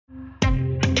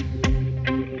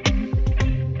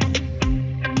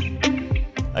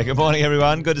Hey, good morning,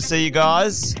 everyone. Good to see you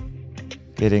guys.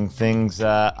 Getting things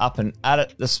up and at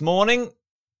it this morning.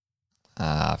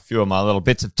 A few of my little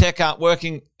bits of tech aren't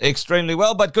working extremely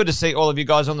well, but good to see all of you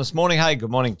guys on this morning. Hey, good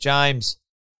morning, James,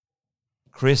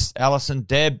 Chris, Alison,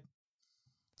 Deb.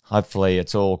 Hopefully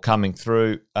it's all coming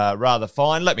through rather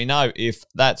fine. Let me know if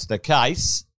that's the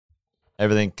case.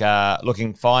 Everything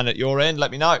looking fine at your end. Let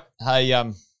me know. Hey,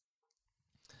 hope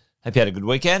you had a good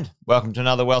weekend. Welcome to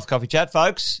another Wealth Coffee Chat,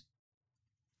 folks.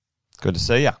 Good to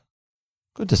see you.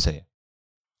 Good to see you.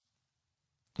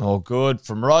 All good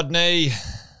from Rodney.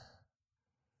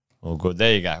 All good.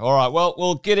 There you go. All right. Well,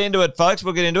 we'll get into it, folks.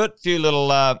 We'll get into it. Few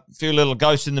little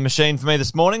ghosts in the machine for me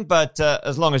this morning, but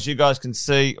as long as you guys can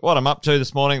see what I'm up to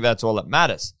this morning, that's all that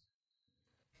matters.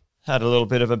 Had a little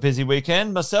bit of a busy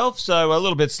weekend myself, so a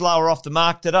little bit slower off the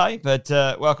mark today, but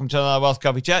welcome to another Wealth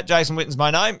Coffee Chat. Jason Witten's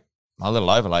my name. My little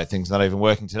overlay thing's not even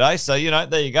working today, so,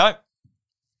 there you go.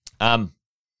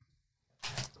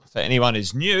 For anyone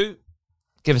who's new,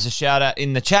 give us a shout out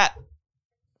in the chat.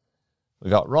 We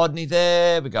got Rodney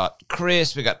there. We got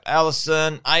Chris. We got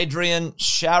Alison, Adrian,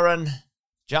 Sharon,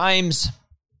 James,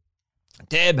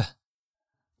 Deb.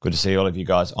 Good to see all of you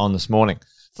guys on this morning.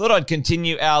 Thought I'd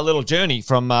continue our little journey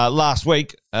from last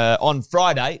week. On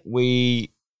Friday,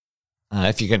 we,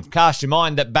 if you can cast your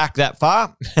mind back that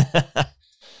far,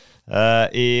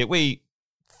 we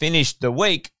finished the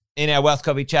week in our Wealth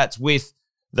Coffee Chats with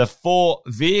the 4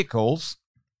 vehicles,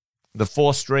 the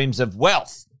 4 streams of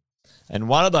wealth. And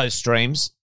one of those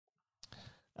streams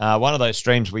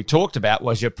we talked about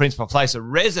was your principal place of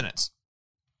residence,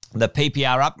 the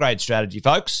PPR upgrade strategy,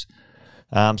 folks.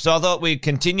 So I thought we'd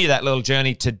continue that little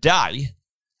journey today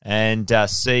and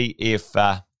see if,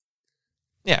 that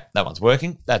one's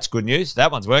working. That's good news.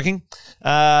 That one's working.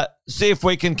 See if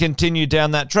we can continue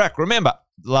down that track. Remember,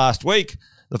 last week,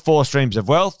 the 4 streams of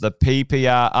wealth, the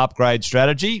PPR upgrade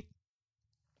strategy.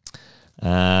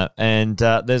 And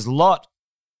there's a lot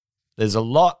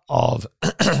of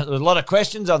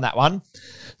questions on that one.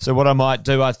 So what I might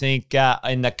do, I think,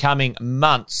 in the coming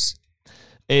months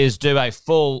is do a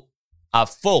full,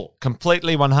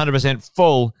 completely 100%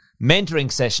 full mentoring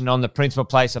session on the principal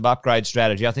place of upgrade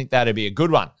strategy. I think that'd be a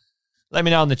good one. Let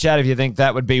me know in the chat if you think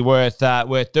that would be worth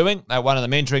doing at one of the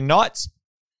mentoring nights.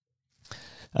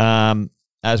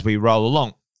 As we roll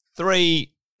along,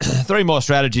 three more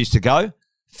strategies to go.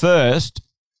 First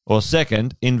or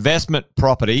second, investment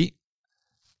property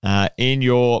in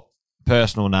your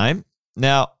personal name.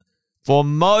 Now, for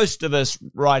most of us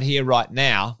right here, right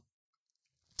now,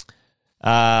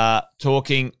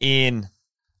 talking in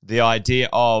the idea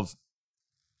of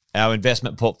our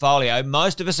investment portfolio,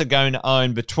 most of us are going to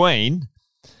own between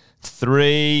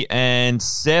 3 and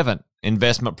 7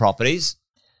 investment properties.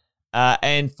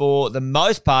 And for the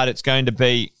most part, it's going to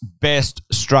be best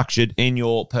structured in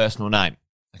your personal name.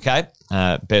 Okay?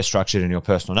 Best structured in your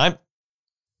personal name.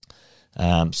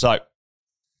 So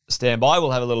stand by.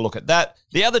 We'll have a little look at that.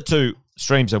 The other 2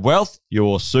 streams of wealth,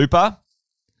 your super.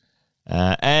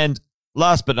 And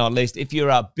last but not least, if you're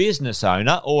a business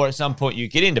owner or at some point you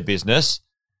get into business,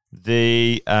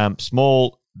 the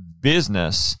small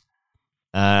business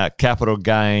capital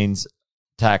gains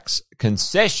tax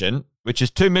concession, which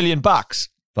is $2 million,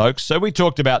 folks. So we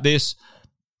talked about this.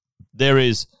 There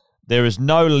is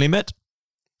no limit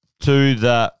to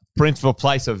the principal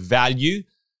place of value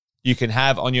you can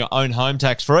have on your own home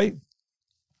tax-free.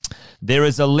 There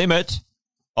is a limit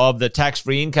of the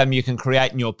tax-free income you can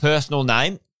create in your personal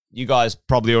name. You guys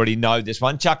probably already know this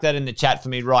one. Chuck that in the chat for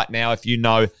me right now if you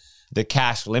know the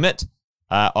cash limit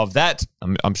of that.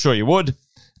 I'm sure you would.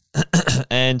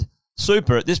 And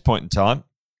super at this point in time,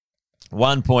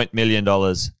 $1 million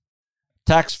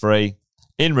tax-free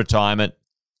in retirement,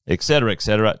 et cetera,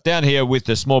 down here with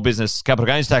the small business capital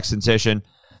gains tax concession,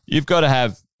 you've got to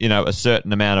have, a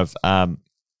certain amount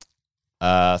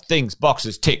of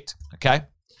boxes ticked, okay?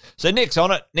 So Nick's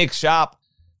on it, Nick's sharp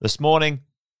this morning.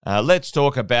 Let's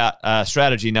talk about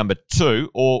strategy number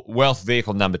 2 or wealth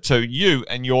vehicle number 2, you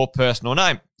and your personal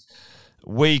name.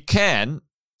 We can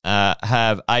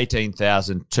have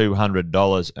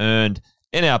 $18,200 earned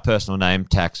in our personal name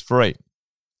tax-free.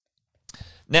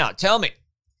 Now, tell me,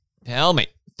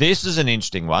 this is an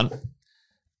interesting one.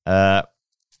 Can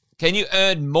you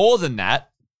earn more than that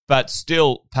but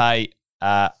still pay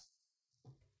a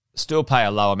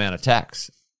low amount of tax?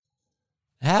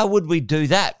 How would we do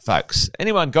that, folks?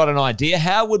 Anyone got an idea?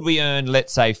 How would we earn,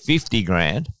 let's say, 50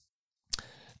 grand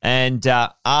and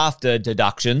after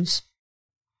deductions,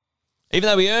 even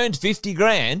though we earned 50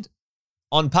 grand,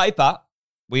 on paper,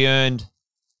 we earned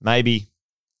maybe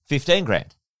 15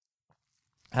 grand.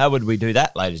 How would we do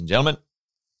that, ladies and gentlemen?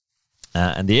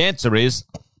 And the answer is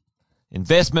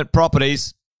investment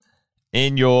properties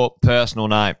in your personal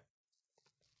name.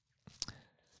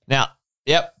 Now,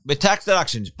 yep, with tax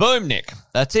deductions, boom, Nick.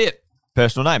 That's it.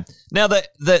 Personal name. Now,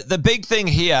 the big thing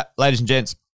here, ladies and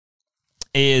gents,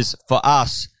 is for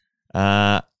us,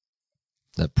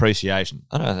 depreciation.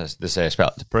 I don't know if this is how you spell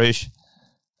it. Depreciation.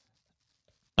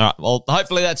 All right, well,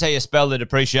 hopefully that's how you spell the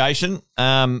depreciation.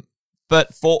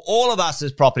 But for all of us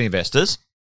as property investors,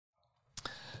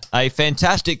 a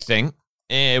fantastic thing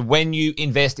when you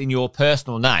invest in your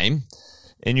personal name,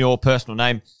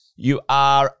 you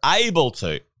are able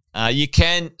to. You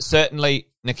can certainly,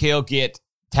 Nikhil, get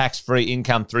tax-free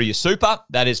income through your super,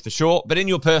 that is for sure. But in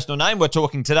your personal name, we're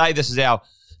talking today, this is our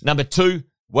number 2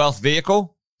 wealth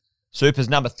vehicle. Super's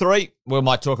number 3. We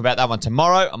might talk about that one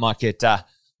tomorrow. I might get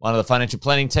one of the financial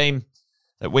planning team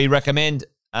that we recommend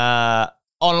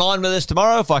online with us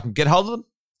tomorrow if I can get hold of them.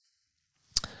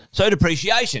 So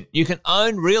depreciation. You can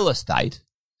own real estate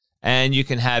and you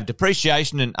can have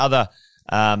depreciation and other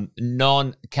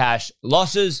non-cash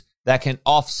losses that can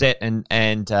offset and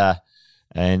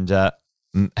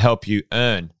help you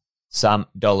earn some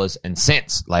dollars and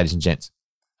cents, ladies and gents.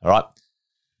 All right.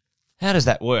 How does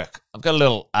that work? I've got a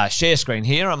little share screen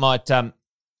here. I might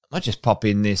just pop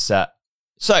in this.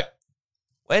 So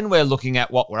when we're looking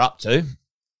at what we're up to,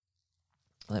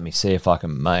 let me see if I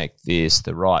can make this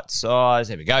the right size.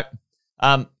 There we go.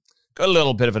 Got a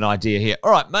little bit of an idea here.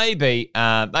 All right,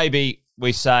 maybe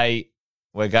we say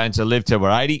we're going to live till we're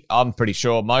 80. I'm pretty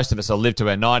sure most of us will live to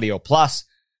our 90 or plus.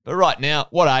 But right now,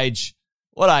 what age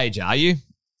are you?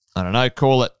 I don't know,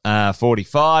 call it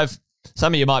 45.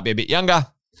 Some of you might be a bit younger.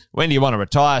 When do you want to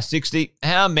retire? 60.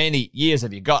 How many years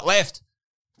have you got left?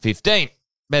 15.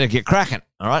 Better get cracking.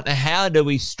 All right. Now, how do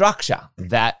we structure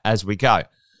that as we go?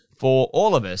 For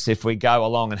all of us, if we go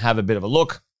along and have a bit of a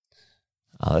look,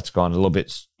 that's gone a little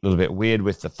bit weird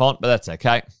with the font, but that's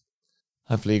okay.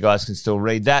 Hopefully, you guys can still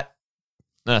read that.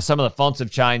 Some of the fonts have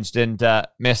changed and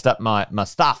messed up my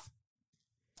stuff.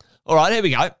 All right, here we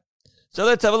go. So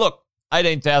let's have a look.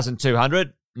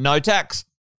 $18,200, no tax.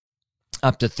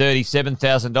 Up to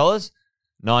 $37,000,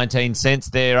 19 cents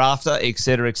thereafter, et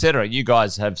cetera, et cetera. You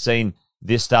guys have seen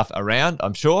this stuff around,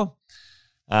 I'm sure.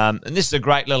 And this is a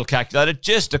great little calculator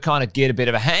just to kind of get a bit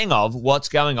of a hang of what's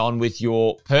going on with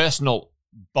your personal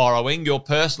borrowing, your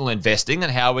personal investing,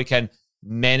 and how we can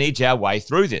manage our way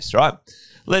through this, right?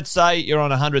 Let's say you're on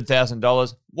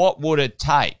 $100,000. What would it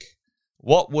take?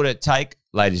 What would it take,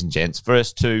 ladies and gents, for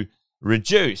us to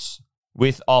reduce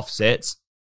with offsets,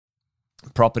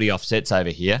 property offsets over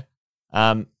here,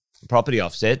 property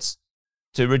offsets,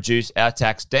 to reduce our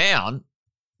tax down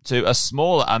to a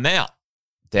smaller amount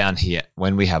down here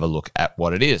when we have a look at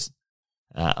what it is?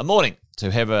 A morning to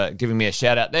have giving me a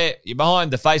shout out there. You're behind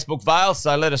the Facebook veil,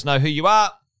 so let us know who you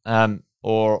are,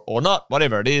 or not,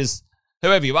 whatever it is.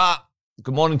 Whoever you are,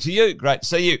 good morning to you. Great to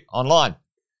see you online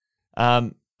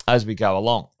as we go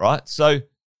along, right? So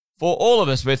for all of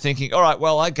us, we're thinking, all right,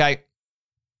 well, okay,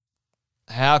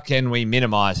 how can we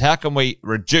minimize? How can we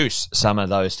reduce some of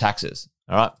those taxes?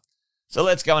 All right. So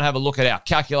let's go and have a look at our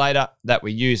calculator that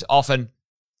we use often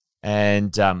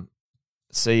and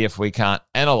see if we can't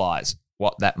analyze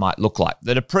what that might look like.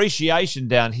 The depreciation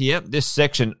down here, this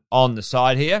section on the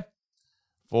side here,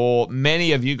 for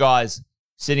many of you guys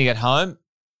sitting at home,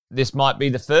 this might be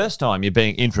the first time you're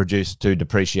being introduced to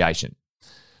depreciation.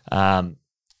 Hey,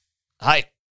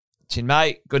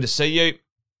 Chinmay, good to see you.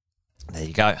 There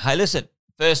you go. Hey, listen,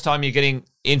 first time you're getting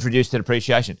introduced to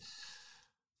depreciation.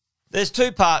 There's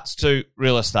two parts to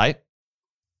real estate.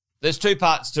 There's two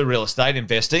parts to real estate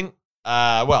investing.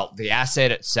 Well, the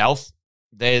asset itself,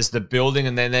 there's the building,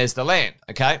 and then there's the land,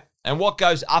 okay? And what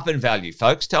goes up in value,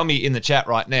 folks? Tell me in the chat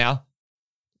right now.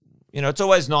 You know, it's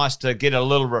always nice to get a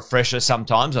little refresher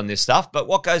sometimes on this stuff, but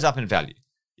what goes up in value?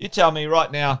 You tell me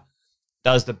right now,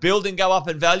 does the building go up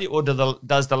in value, or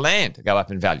does the land go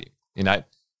up in value? You know,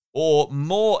 or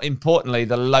more importantly,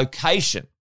 the location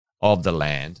of the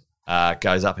land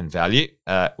goes up in value,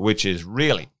 which is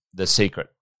really the secret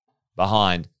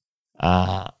behind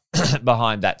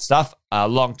behind that stuff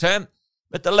long term.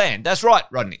 But the land, that's right,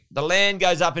 Rodney. The land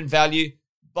goes up in value.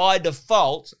 By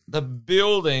default, the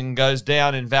building goes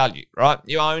down in value, right?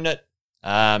 You own it.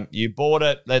 You bought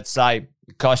it. Let's say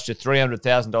it cost you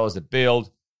 $300,000 to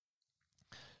build.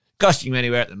 Costing you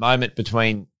anywhere at the moment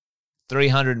between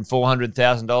 $300,000 and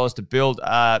 $400,000 to build,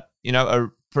 a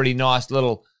pretty nice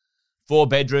little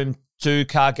 4-bedroom,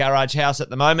 2-car garage house at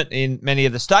the moment in many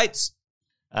of the states.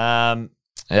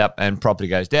 Yep, and property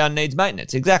goes down, needs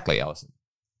maintenance. Exactly, Alison.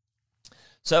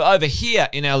 So over here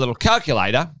in our little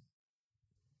calculator,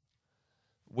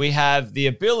 we have the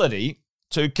ability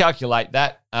to calculate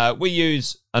that, we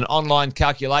use an online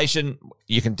calculation.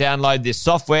 You can download this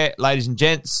software, ladies and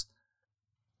gents.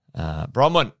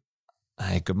 Bronwyn,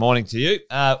 hey, good morning to you.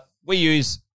 We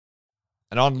use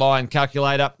an online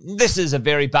calculator. This is a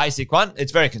very basic one.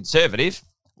 It's very conservative.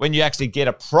 When you actually get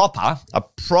a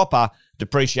proper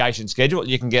depreciation schedule,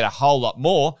 you can get a whole lot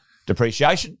more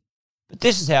depreciation. But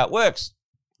this is how it works,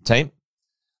 team.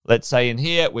 Let's say in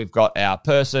here we've got our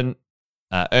person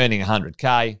earning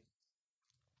 100K.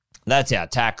 That's our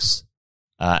tax.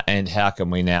 And how can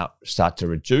we now start to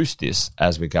reduce this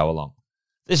as we go along?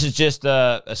 This is just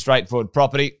a straightforward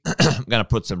property. I'm going to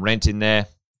put some rent in there,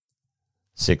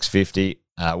 $650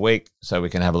 a week, so we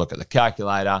can have a look at the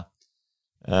calculator.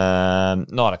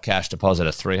 Not a cash deposit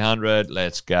of $300.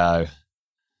 Let's go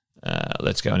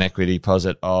an equity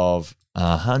deposit of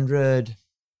 $100.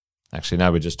 Actually,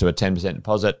 no, we just do a 10%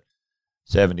 deposit,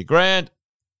 $70,000.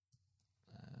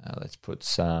 Let's put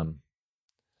some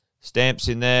stamps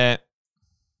in there.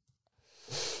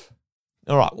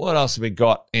 All right, what else have we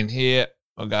got in here?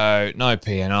 We'll go no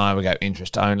P&I, we go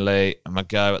interest only, and we'll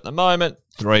go at the moment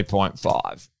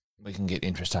 3.5. We can get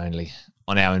interest only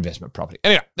on our investment property.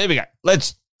 Anyway, there we go.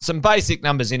 Some basic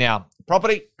numbers in our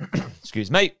property.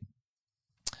 Excuse me.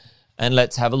 And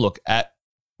let's have a look at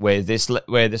where this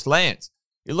lands.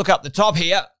 You look up the top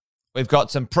here, we've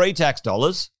got some pre-tax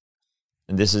dollars,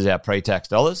 and this is our pre-tax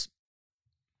dollars.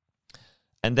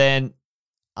 And then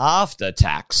after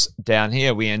tax, down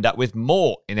here, we end up with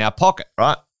more in our pocket,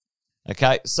 right?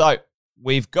 Okay, so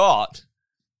we've got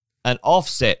an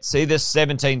offset. See this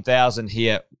 17,000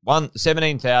 here,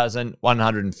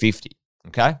 17,150,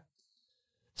 okay?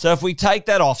 So if we take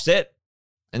that offset,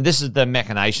 and this is the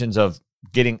machinations of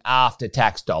getting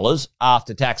after-tax dollars.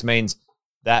 After-tax means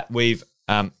that we've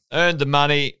earned the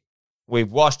money,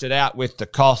 we've washed it out with the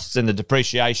costs and the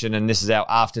depreciation, and this is our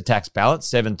after-tax balance,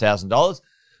 $7,000.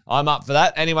 I'm up for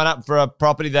that. Anyone up for a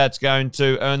property that's going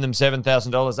to earn them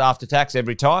 $7,000 after tax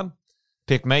every time?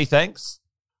 Pick me, thanks.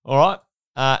 All right.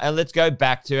 And let's go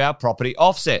back to our property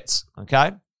offsets,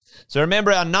 okay? So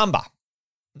remember our number.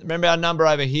 Remember our number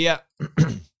over here,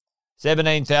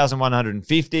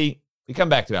 17,150. We come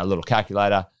back to our little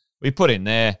calculator. We put in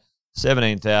there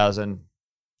 17,000.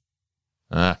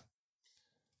 Let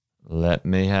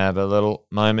me have a little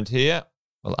moment here.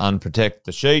 We'll unprotect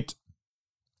the sheet.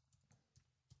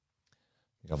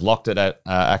 I've locked it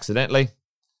accidentally.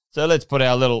 So let's put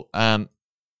our little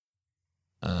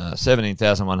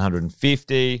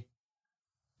 17,150.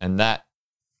 And that,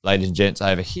 ladies and gents,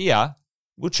 over here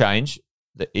will change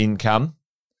the income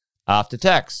after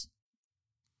tax.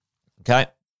 Okay?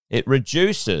 It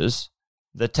reduces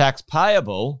the tax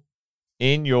payable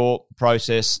in your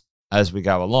process as we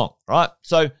go along, right?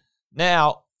 So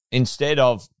now, instead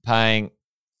of paying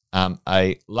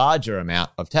a larger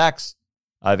amount of tax,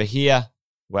 over here,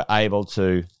 we're able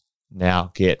to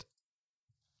now get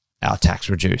our tax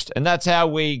reduced. And that's how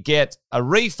we get a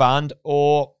refund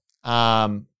or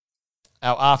our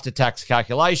after-tax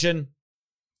calculation,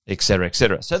 et cetera, et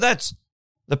cetera. So that's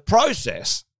the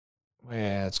process.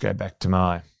 Yeah, let's go back to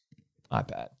my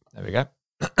iPad. There we go.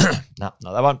 No, not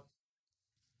that one.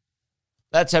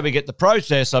 That's how we get the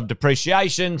process of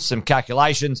depreciation, some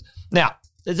calculations. Now,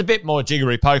 there's a bit more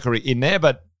jiggery-pokery in there,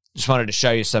 but just wanted to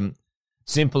show you some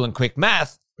simple and quick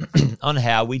math on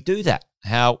how we do that,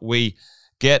 how we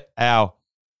get our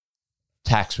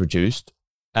tax reduced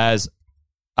as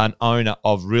an owner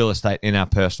of real estate in our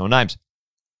personal names.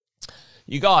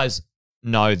 You guys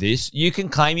know this. You can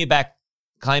claim back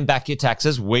your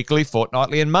taxes weekly,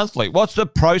 fortnightly, and monthly. What's the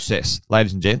process,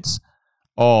 ladies and gents,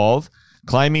 of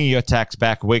claiming your tax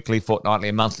back weekly, fortnightly,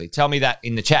 and monthly? Tell me that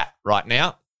in the chat right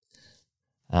now.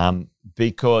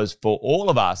 Because for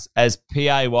all of us as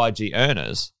PAYG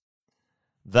earners,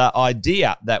 the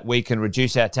idea that we can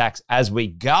reduce our tax as we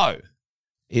go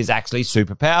is actually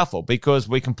super powerful because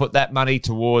we can put that money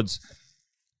towards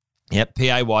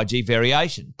PAYG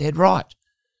variation. Dead right.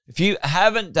 If you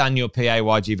haven't done your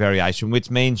PAYG variation,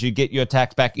 which means you get your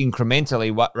tax back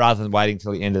incrementally rather than waiting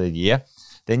till the end of the year,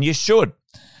 then you should,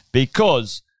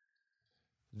 because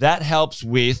that helps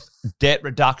with debt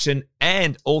reduction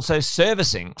and also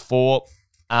servicing for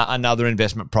another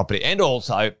investment property, and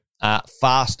also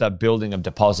faster building of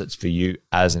deposits for you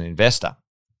as an investor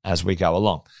as we go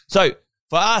along. So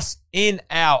for us in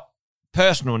our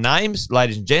personal names,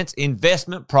 ladies and gents,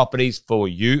 investment properties for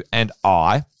you and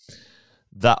I,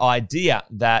 the idea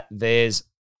that there's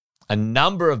a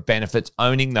number of benefits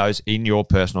owning those in your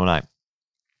personal name.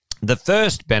 The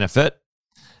first benefit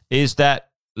is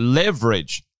that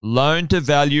leverage, loan to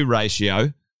value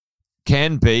ratio,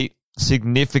 can be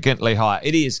significantly higher.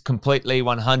 It is completely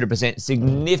 100%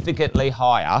 significantly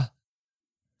higher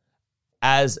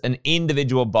as an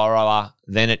individual borrower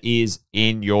than it is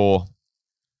in your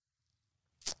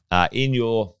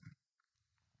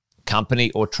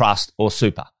company or trust or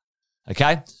super.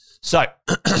 Okay? So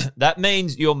that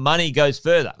means your money goes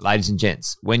further, ladies and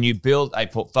gents. When you build a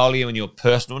portfolio in your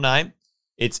personal name,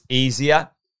 it's easier.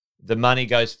 The money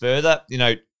goes further. You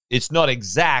know, it's not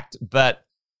exact, but,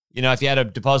 you know, if you had a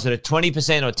deposit of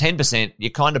 20% or 10%, you're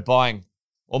kind of buying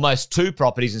almost 2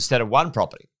 properties instead of 1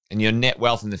 property, and your net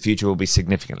wealth in the future will be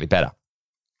significantly better.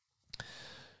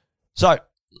 So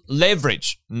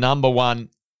leverage, number one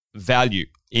value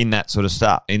in that sort of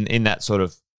stuff, in that sort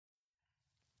of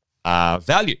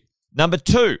value. Number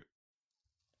 2,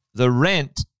 the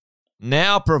rent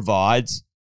now provides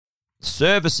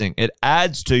servicing. It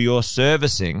adds to your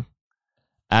servicing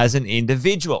as an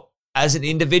individual. As an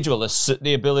individual,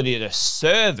 the ability to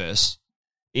service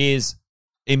is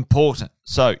important.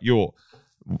 So your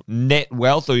net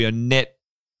wealth or your net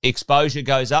exposure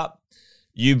goes up.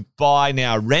 You buy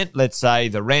now rent. Let's say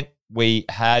the rent we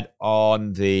had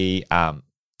on the our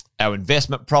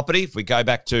investment property. If we go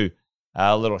back to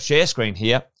our little share screen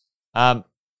here,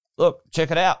 look,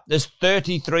 check it out. There's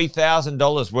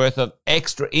 $33,000 worth of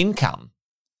extra income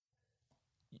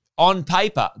on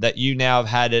paper that you now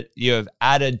have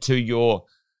added to your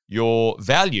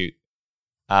value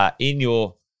in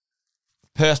your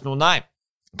personal name,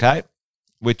 okay,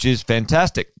 which is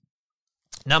fantastic.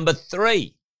 Number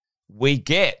 3, we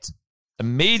get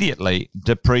immediately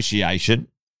depreciation,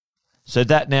 so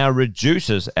that now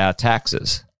reduces our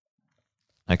taxes,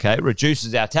 okay,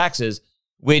 reduces our taxes,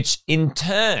 which in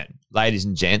turn, ladies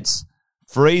and gents,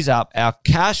 frees up our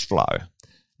cash flow.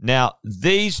 Now,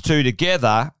 these two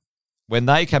together, when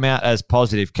they come out as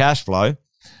positive cash flow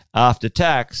after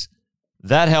tax,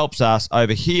 that helps us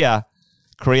over here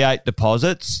create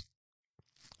deposits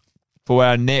for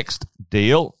our next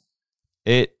deal.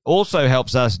 It also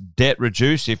helps us debt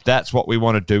reduce if that's what we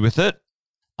want to do with it.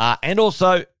 And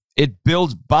also it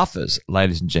builds buffers,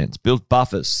 ladies and gents, builds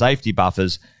buffers, safety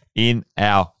buffers in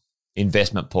our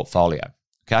investment portfolio.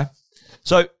 Okay.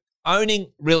 So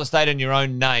owning real estate in your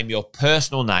own name, your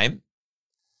personal name,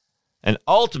 and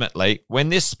ultimately, when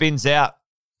this spins out,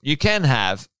 you can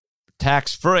have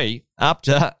tax-free up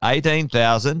to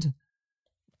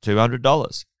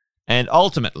 $18,200. And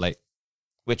ultimately,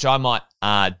 which I might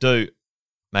do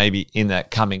maybe in the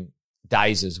coming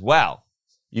days as well,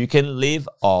 you can live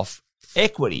off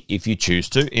equity if you choose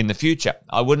to in the future.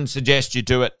 I wouldn't suggest you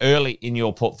do it early in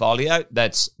your portfolio.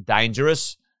 That's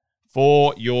dangerous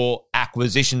for your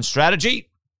acquisition strategy.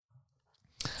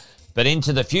 But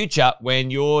into the future,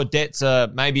 when your debts are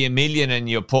maybe $1 million and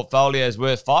your portfolio is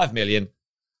worth $5 million,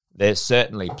 there's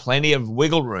certainly plenty of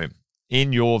wiggle room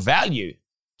in your value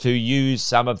to use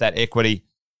some of that equity,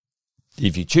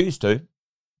 if you choose to,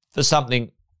 for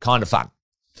something kind of fun.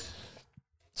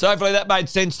 So hopefully that made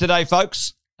sense today,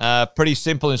 folks. Pretty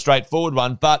simple and straightforward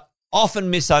one, but often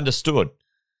misunderstood.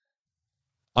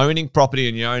 Owning property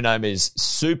in your own name is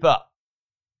super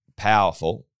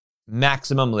powerful.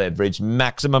 Maximum leverage,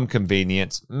 maximum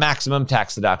convenience, maximum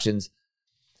tax deductions,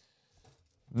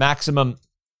 maximum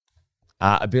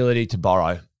ability to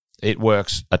borrow. It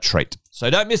works a treat. So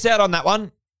don't miss out on that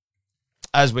one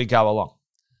as we go along.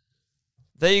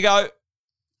 There you go.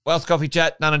 Wealth Coffee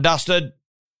Chat, done and dusted.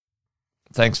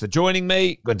 Thanks for joining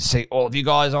me. Good to see all of you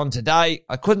guys on today.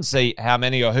 I couldn't see how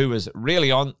many or who was really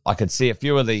on. I could see a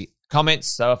few of the comments.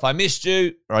 So if I missed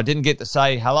you or I didn't get to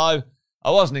say hello,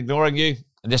 I wasn't ignoring you.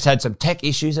 I just had some tech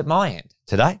issues at my end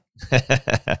today.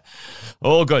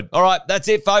 All good. All right, that's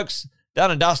it, folks.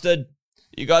 Done and dusted.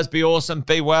 You guys be awesome.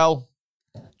 Be well.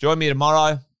 Join me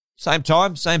tomorrow. Same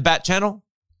time, same bat channel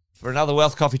for another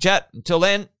Wealth Coffee Chat. Until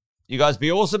then, you guys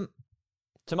be awesome.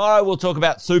 Tomorrow we'll talk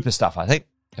about super stuff, I think,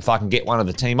 if I can get one of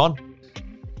the team on.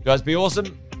 You guys be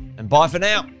awesome, and bye for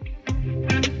now.